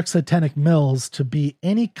take the dark satanic mills to be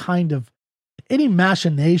any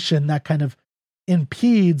machination that kind of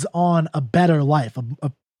impedes on a better life,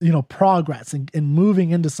 progress and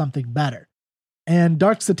moving into something better. And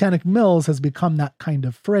dark satanic mills has become that kind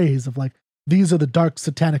of phrase of like, these are the dark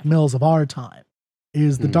satanic mills of our time.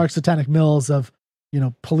 Is the dark satanic mills of,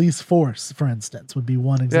 police force, for instance, would be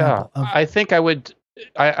one example. Yeah, I think I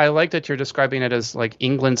like that you're describing it as like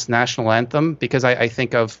England's national anthem, because I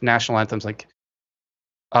think of national anthems like,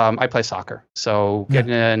 I play soccer, so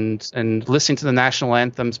getting in and listening to the national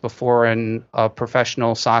anthems before a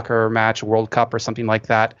professional soccer match, a World Cup or something like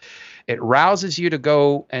that, it rouses you to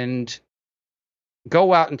go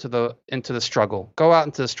out into the struggle, go out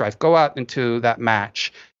into the strife, go out into that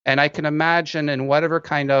match. And I can imagine, in whatever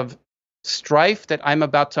kind of strife that I'm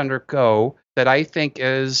about to undergo, that I think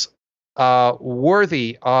is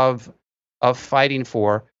worthy of fighting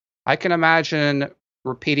for, I can imagine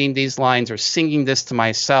repeating these lines or singing this to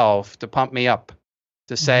myself to pump me up,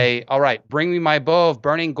 to say, all right, bring me my bow of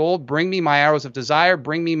burning gold, bring me my arrows of desire,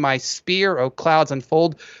 bring me my spear, O clouds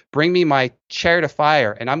unfold, bring me my chariot of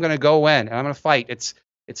fire, and I'm going to go in and I'm going to fight. It's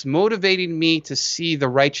motivating me to see the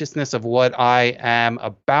righteousness of what I am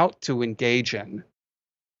about to engage in.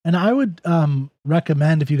 And I would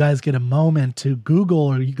recommend, if you guys get a moment, to Google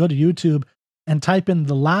or you go to YouTube and type in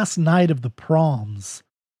the last night of the Proms,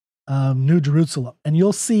 New Jerusalem, and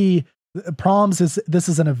you'll see Proms this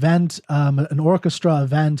is an event, an orchestra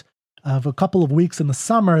event of a couple of weeks in the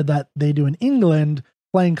summer that they do in England,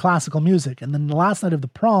 playing classical music. And then the last night of the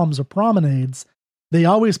Proms or promenades, they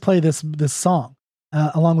always play this song,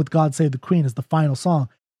 along with God Save the Queen as the final song.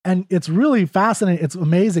 And it's really fascinating. It's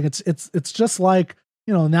amazing. It's just like,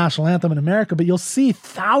 national anthem in America, but you'll see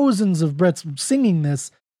thousands of Brits singing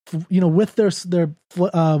this, with their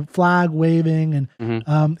flag waving, and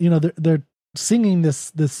they're singing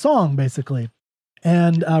this song basically,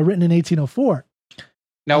 and written in 1804.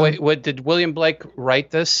 Now, did William Blake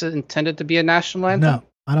write this intended to be a national anthem? No,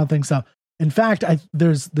 I don't think so. In fact,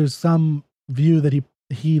 there's some view that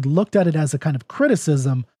he looked at it as a kind of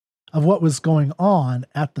criticism of what was going on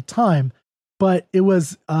at the time, but it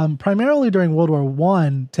was primarily during World War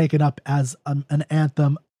I taken up as an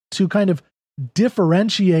anthem to kind of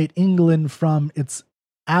differentiate England from its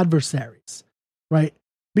adversaries, right?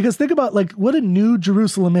 Because think about like what a New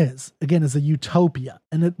Jerusalem is, again, is a utopia.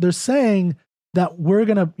 And they're saying that we're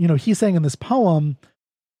going to, he's saying in this poem,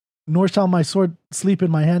 nor shall my sword sleep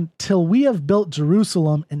in my hand till we have built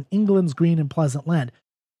Jerusalem in England's green and pleasant land.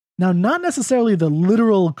 Now, not necessarily the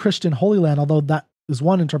literal Christian Holy Land, although that is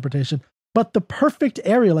one interpretation, but the perfect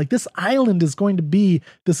area. Like this island is going to be,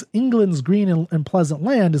 this England's green and pleasant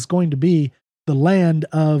land is going to be the land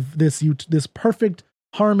of this perfect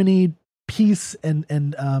harmony, peace,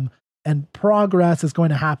 and progress is going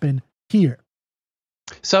to happen here.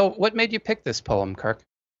 So what made you pick this poem, Kirk?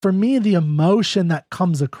 For me, the emotion that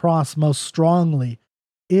comes across most strongly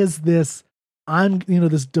is this,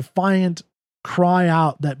 this defiant cry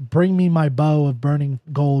out that bring me my bow of burning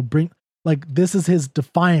gold, this is his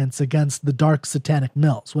defiance against the dark satanic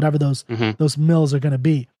mills, whatever those mills are going to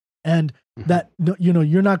be. And that,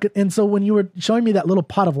 you're not good. And so when you were showing me that little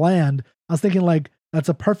pot of land, I was thinking like, that's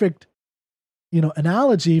a perfect,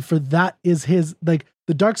 analogy for that is his, like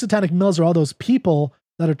the dark satanic mills are all those people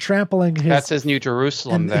that are trampling his. That's his New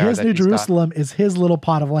Jerusalem. And his New Jerusalem is his little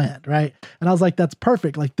pot of land, right? And I was like, that's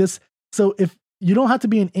perfect. Like this. So if you don't have to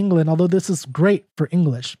be in England, although this is great for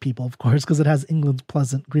English people, of course, because it has England's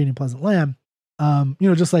green and pleasant land.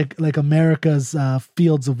 Just like America's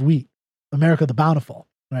fields of wheat, America the Bountiful,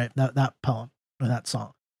 right? That poem or that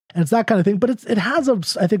song, and it's that kind of thing. But it has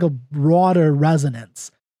I think a broader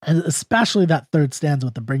resonance, and especially that third stanza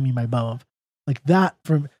with the "Bring me my bow" of like that.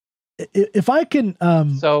 From if I can,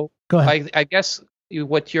 so go ahead. I guess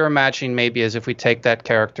what you're imagining maybe is if we take that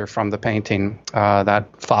character from the painting, that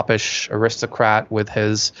foppish aristocrat with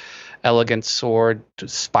his elegant sword,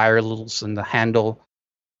 spirals in the handle,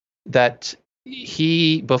 that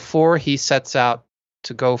before he sets out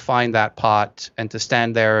to go find that pot and to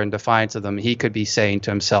stand there in defiance of them, he could be saying to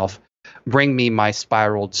himself, bring me my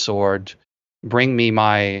spiraled sword, bring me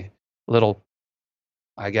my little,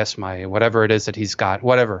 I guess my whatever it is that he's got,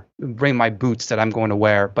 whatever, bring my boots that I'm going to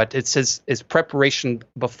wear. But it's his preparation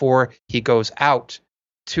before he goes out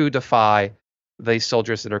to defy the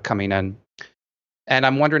soldiers that are coming in. And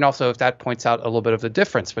I'm wondering also if that points out a little bit of the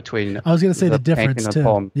difference between. I was going to say the difference too.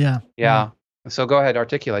 Poem. Yeah. So go ahead,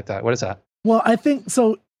 articulate that. What is that? Well, I think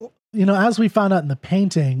so. As we found out in the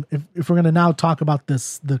painting, if we're going to now talk about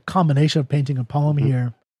the combination of painting and poem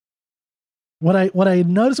here, what I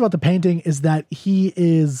noticed about the painting is that he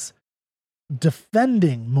is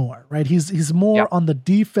defending more, right? He's more on the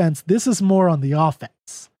defense. This is more on the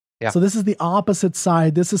offense. Yeah. So this is the opposite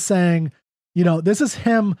side. This is saying, this is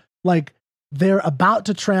him like they're about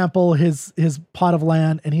to trample his pot of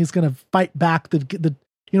land, and he's going to fight back. The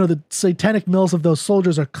satanic mills of those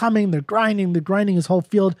soldiers are coming. They're grinding his whole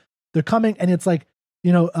field. They're coming, and it's like,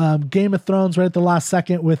 Game of Thrones right at the last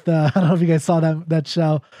second with, I don't know if you guys saw that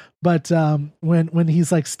show, but when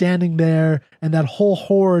he's like standing there and that whole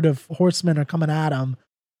horde of horsemen are coming at him,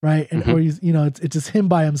 right? And or he's, it's just him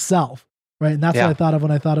by himself, right? And that's what I thought of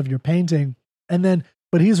when I thought of your painting. And then,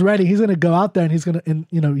 but he's ready. He's going to go out there and he's going to,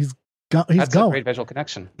 he's that's going. A great visual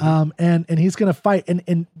connection. And he's going to fight.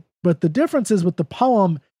 But the difference is with the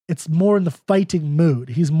poem, it's more in the fighting mood.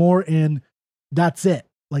 He's more in, that's it.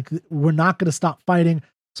 Like, we're not going to stop fighting.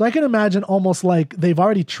 So I can imagine almost like they've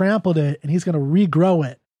already trampled it and he's going to regrow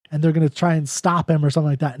it and they're going to try and stop him or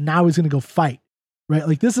something like that. And now he's going to go fight, right?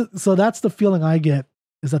 Like so that's the feeling I get,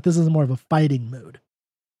 is that this is more of a fighting mood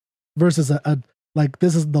versus like,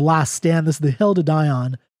 this is the last stand. This is the hill to die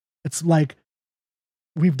on. It's like,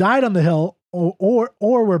 we've died on the hill or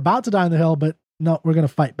we're about to die on the hill, but no, we're going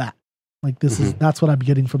to fight back. Like that's what I'm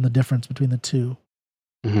getting from the difference between the two.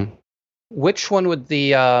 Mm-hmm. Which one would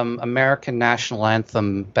the American national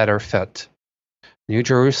anthem better fit? New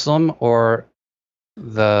Jerusalem or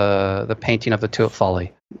the painting of the Tulip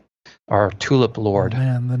Folly or Tulip Lord? Oh,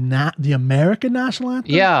 man, the American national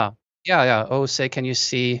anthem? Yeah. Oh, say, can you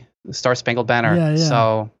see the Star Spangled Banner? Yeah.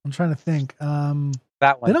 So I'm trying to think.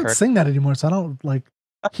 That one. They don't sing that anymore, so I don't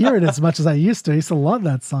hear it as much as I used to. I used to love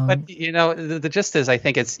that song. But the gist is, I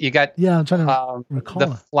think it's you got. Yeah, I'm trying to recall.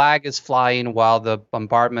 The flag is flying while the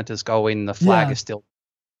bombardment is going. The flag is still.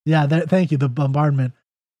 Yeah, thank you. The bombardment.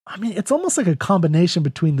 I mean, it's almost like a combination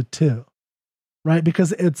between the two, right?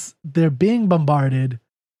 Because they're being bombarded.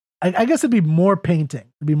 I guess it'd be more painting.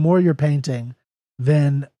 It'd be more your painting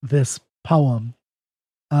than this poem.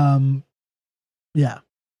 Yeah,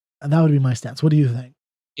 and that would be my stance. What do you think?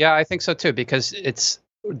 Yeah, I think so too, because it's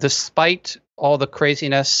despite all the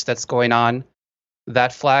craziness that's going on,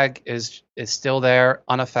 that flag is still there,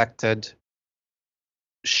 unaffected,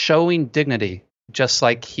 showing dignity, just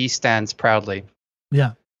like he stands proudly.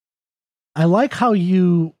 Yeah. I like how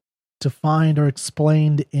you defined or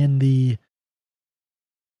explained in the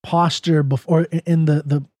posture before, in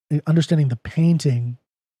the understanding the painting,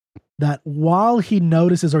 that while he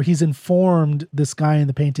notices, or he's informed, this guy in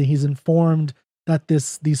the painting, he's informed that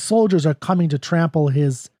these soldiers are coming to trample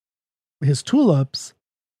his tulips,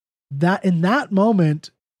 that in that moment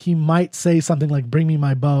he might say something like, bring me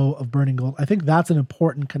my bow of burning gold. I think that's an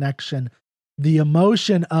important connection the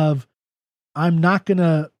emotion of I'm not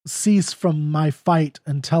gonna cease from my fight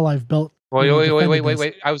until I've built.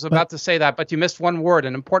 Wait. I was about to say that, but you missed one word,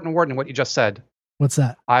 an important word in what you just said. What's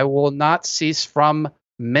that? I will not cease from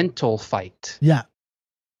mental fight. Yeah.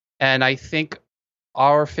 And I think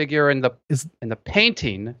our figure in the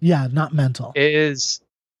painting, not mental, is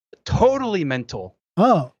totally mental.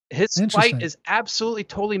 Oh, his fight is absolutely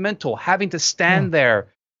totally mental. Having to stand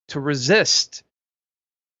there to resist.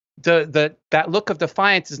 That look of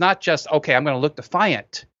defiance is not just okay. I'm going to look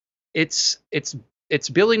defiant. It's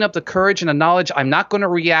building up the courage and the knowledge. I'm not going to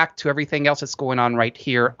react to everything else that's going on right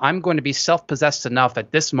here. I'm going to be self-possessed enough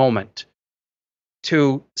at this moment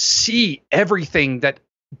to see everything that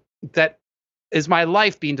is my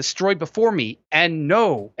life being destroyed before me, and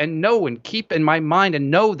know and keep in my mind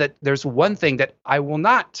and know that there's one thing that I will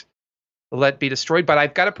not let be destroyed, but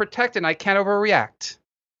I've got to protect it and I can't overreact.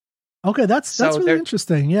 Okay, that's really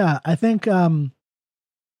interesting. Yeah, I think I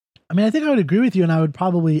think I would agree with you, and I would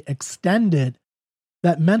probably extend it.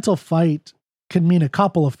 That mental fight can mean a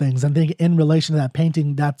couple of things. I think in relation to that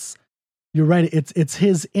painting, you're right. It's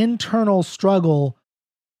his internal struggle,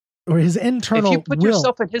 or his internal. If you put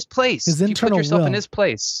yourself in his place, in his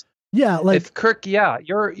place. Yeah, like if Kirk, you're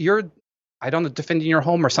I don't know, defending your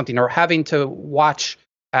home or something, or having to watch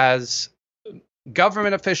as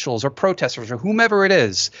government officials or protesters or whomever it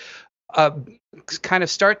is, kind of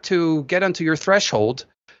start to get onto your threshold,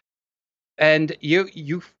 and you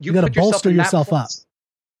got to bolster yourself up.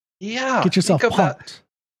 Yeah, get yourself pumped.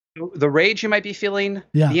 The rage you might be feeling,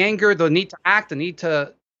 the anger, the need to act, the need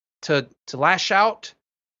to lash out.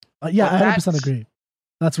 I 100% agree.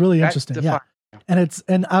 That's really interesting. Yeah,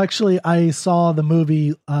 and actually I saw the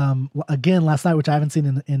movie again last night, which I haven't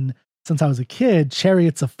seen in since I was a kid.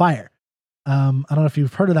 Chariots of Fire. I don't know if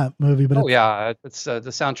you've heard of that movie, but it's the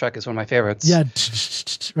soundtrack is one of my favorites. Yeah,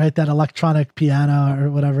 right, that electronic piano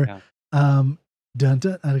or whatever. Yeah.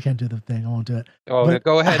 I can't do the thing. I won't do it. Oh, but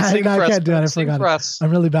go ahead. Sing I for can't us. do it. I Sing forgot for it. us.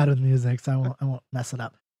 I'm really bad with music, so I won't mess it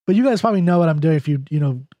up. But you guys probably know what I'm doing if you go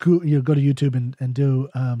to YouTube and do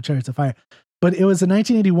Chariots of Fire. But it was a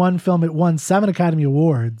 1981 film. It won 7 Academy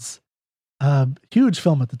Awards. Huge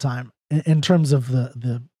film at the time in terms of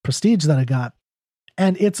the prestige that it got.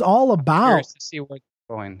 And it's all about. Curious to see where it's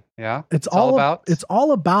going. Yeah, it's all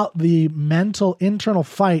about the mental internal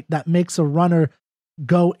fight that makes a runner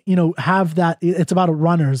go. Have that. It's about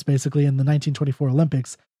runners basically in the 1924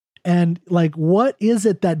 Olympics, and like, what is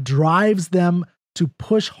it that drives them to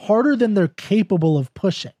push harder than they're capable of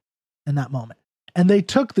pushing in that moment? And they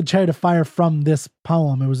took the Chariot of Fire from this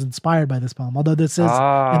poem. It was inspired by this poem, although this is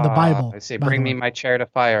in the Bible. I say, bring me my Chariot of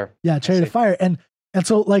Fire. Yeah, Chariot of Fire. And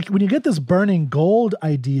so, like, when you get this burning gold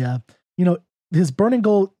idea, his burning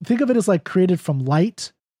gold, think of it as like created from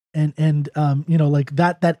light and like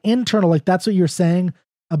that internal, like that's what you're saying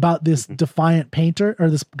about this defiant painter, or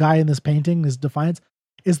this guy in this painting, this defiance,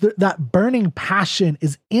 is that burning passion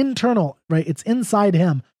is internal, right? It's inside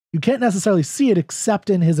him. You can't necessarily see it except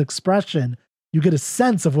in his expression. You get a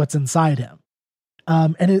sense of what's inside him.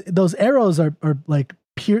 Those arrows are like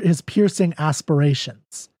his piercing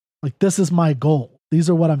aspirations. Like, this is my goal. These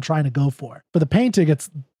are what I'm trying to go for. For the painting,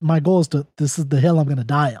 my goal is this is the hill I'm going to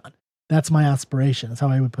die on. That's my aspiration. That's how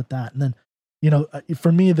I would put that. And then,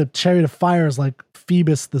 for me, the Chariot of Fire is like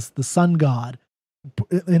Phoebus, the sun god,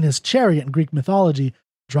 in his chariot in Greek mythology,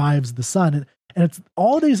 drives the sun. And it's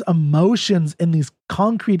all these emotions in these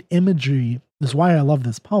concrete imagery. This is why I love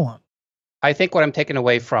this poem. I think what I'm taking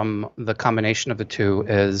away from the combination of the two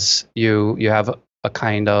is you have a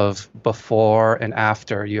kind of before and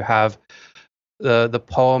after. You have the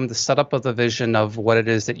poem, the setup of the vision of what it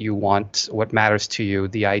is that you want, what matters to you,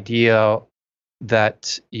 the idea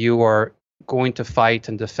that you are going to fight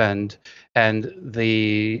and defend, and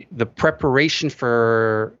the preparation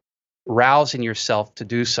for rousing yourself to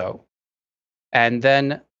do so. And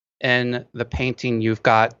then in the painting,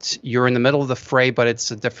 you're in the middle of the fray, but it's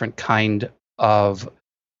a different kind of,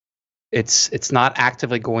 it's not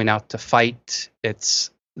actively going out to fight. It's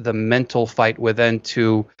the mental fight within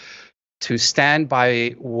to stand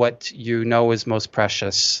by what you know is most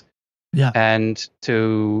precious. Yeah. And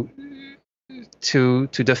to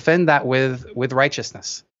defend that with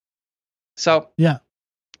righteousness. So, yeah.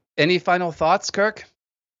 Any final thoughts, Kirk?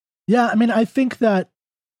 Yeah, I mean, I think that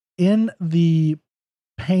in the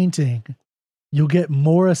painting, you get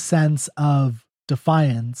more a sense of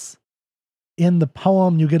defiance. In the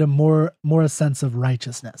poem, you get a more a sense of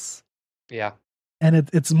righteousness. Yeah. And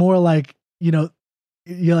it's more like, you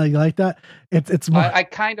like that? It's more. I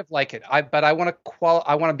kind of like it. But I want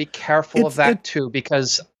to be careful of that too,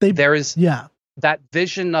 because there is that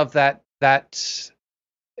vision of that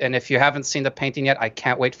and if you haven't seen the painting yet, I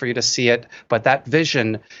can't wait for you to see it. But that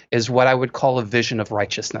vision is what I would call a vision of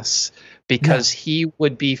righteousness, because he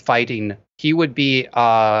would be fighting. He would be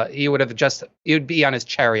he would be on his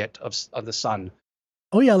chariot of the sun.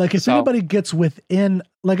 Oh yeah, like if anybody gets within,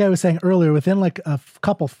 like I was saying earlier, within like a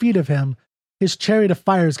couple feet of him, his chariot of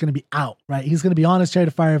fire is going to be out, right? He's going to be on his chariot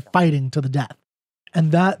of fire fighting to the death.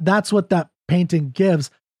 And that's what that painting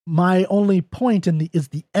gives. My only point is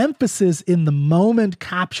the emphasis in the moment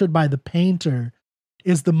captured by the painter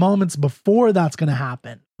is the moments before that's going to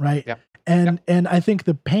happen, right? Yeah. And I think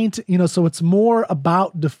the paint, so it's more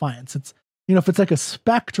about defiance. It's, if it's like a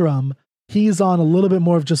spectrum, he's on a little bit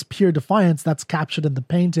more of just pure defiance that's captured in the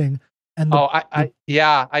painting. And I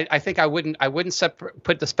think I wouldn't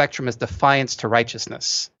put the spectrum as defiance to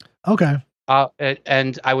righteousness. Okay.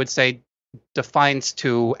 And I would say defiance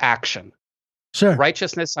to action. Sure.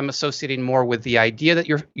 Righteousness, I'm associating more with the idea that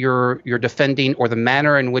you're defending, or the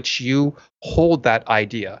manner in which you hold that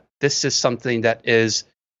idea. This is something that is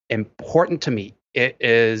important to me. It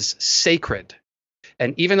is sacred.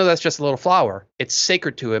 And even though that's just a little flower, it's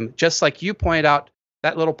sacred to him. Just like you pointed out,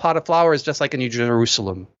 that little pot of flower is just like a New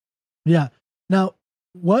Jerusalem. Yeah. Now,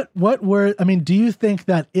 do you think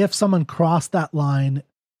that if someone crossed that line,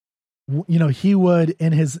 he would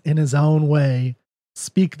in his own way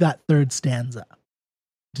speak that third stanza?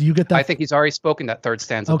 Do you get that? I think he's already spoken that third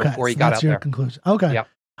stanza before he got out there. Conclusion. Okay. Yep.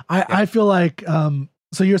 I feel like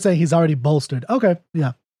so you're saying he's already bolstered. Okay.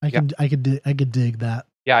 Yeah. I could dig that.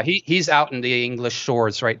 Yeah, he's out in the English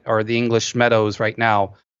shores, right, or the English meadows right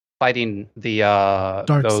now, fighting the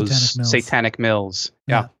those satanic mills.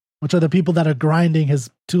 Yeah. Which are the people that are grinding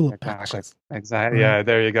his tulip patches. Exactly. Yeah,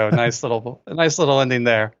 there you go. Nice little ending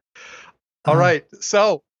there. All right.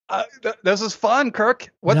 So this is fun,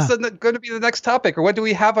 Kirk. What's going to be the next topic, or what do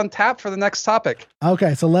we have on tap for the next topic?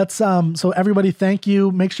 Okay, so let's so everybody, thank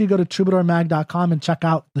you. Make sure you go to troubadourmag.com and check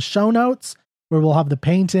out the show notes, where we'll have the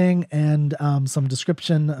painting and some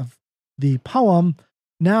description of the poem.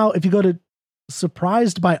 Now, if you go to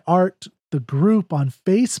Surprised by Art, the group on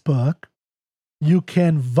Facebook, you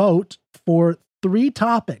can vote for 3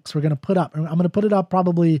 topics we're going to put up. I'm going to put it up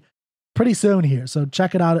probably pretty soon here. So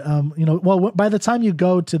check it out. By the time you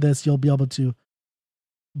go to this, you'll be able to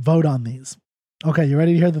vote on these. Okay, you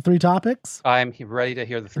ready to hear the 3 topics? I'm ready to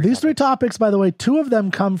hear the 3 These topics. 3 topics, by the way, 2 of them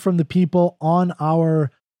come from the people on our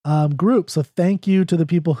group. So thank you to the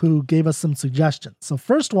people who gave us some suggestions. So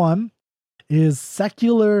first one is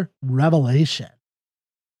secular revelation.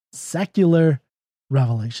 Secular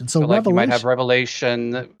revelation. So like you might have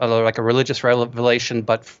revelation, like a religious revelation,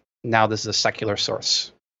 but now this is a secular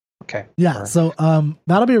source. Okay. Yeah. So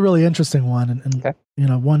that'll be a really interesting one,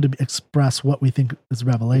 and one to express what we think is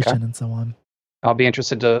revelation and so on. I'll be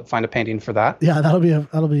interested to find a painting for that. Yeah, that'll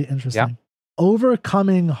be interesting. Yeah.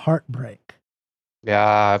 Overcoming heartbreak. Yeah,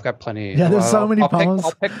 I've got plenty. Yeah, there's so many poems.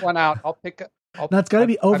 I'll pick one out. That's got to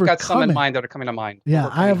be overcoming. I've got some in mind that are coming to mind. Yeah,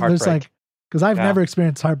 because I've never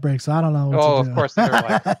experienced heartbreak, so I don't know what to do. Of course, neither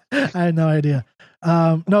have I. I had no idea.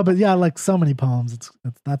 No, but yeah, like so many poems.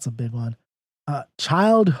 That's a big one.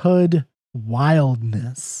 Childhood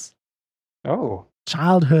wildness. Oh.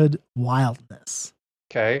 Childhood wildness.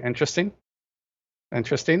 Okay, interesting.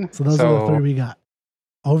 So those are the 3 we got.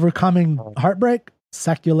 Overcoming heartbreak,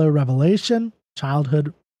 secular revelation,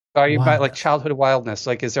 childhood. Are you about like childhood wildness?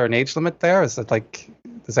 Like, is there an age limit there? Is it like,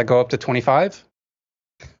 does that go up to 25?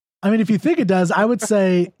 I mean, if you think it does, I would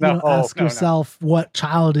say ask yourself what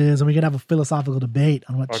child is, and we can have a philosophical debate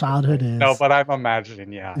on what childhood is. No, but I'm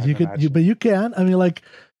imagining, yeah. But you can. I mean, like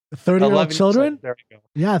 30-year-old children. There we go.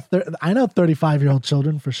 Yeah, I know 35-year-old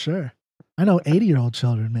children for sure. I know 80-year-old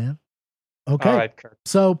children, man. Okay, all right, Kurt.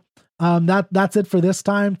 So that's it for this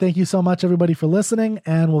time. Thank you so much, everybody, for listening,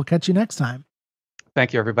 and we'll catch you next time.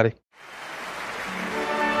 Thank you, everybody.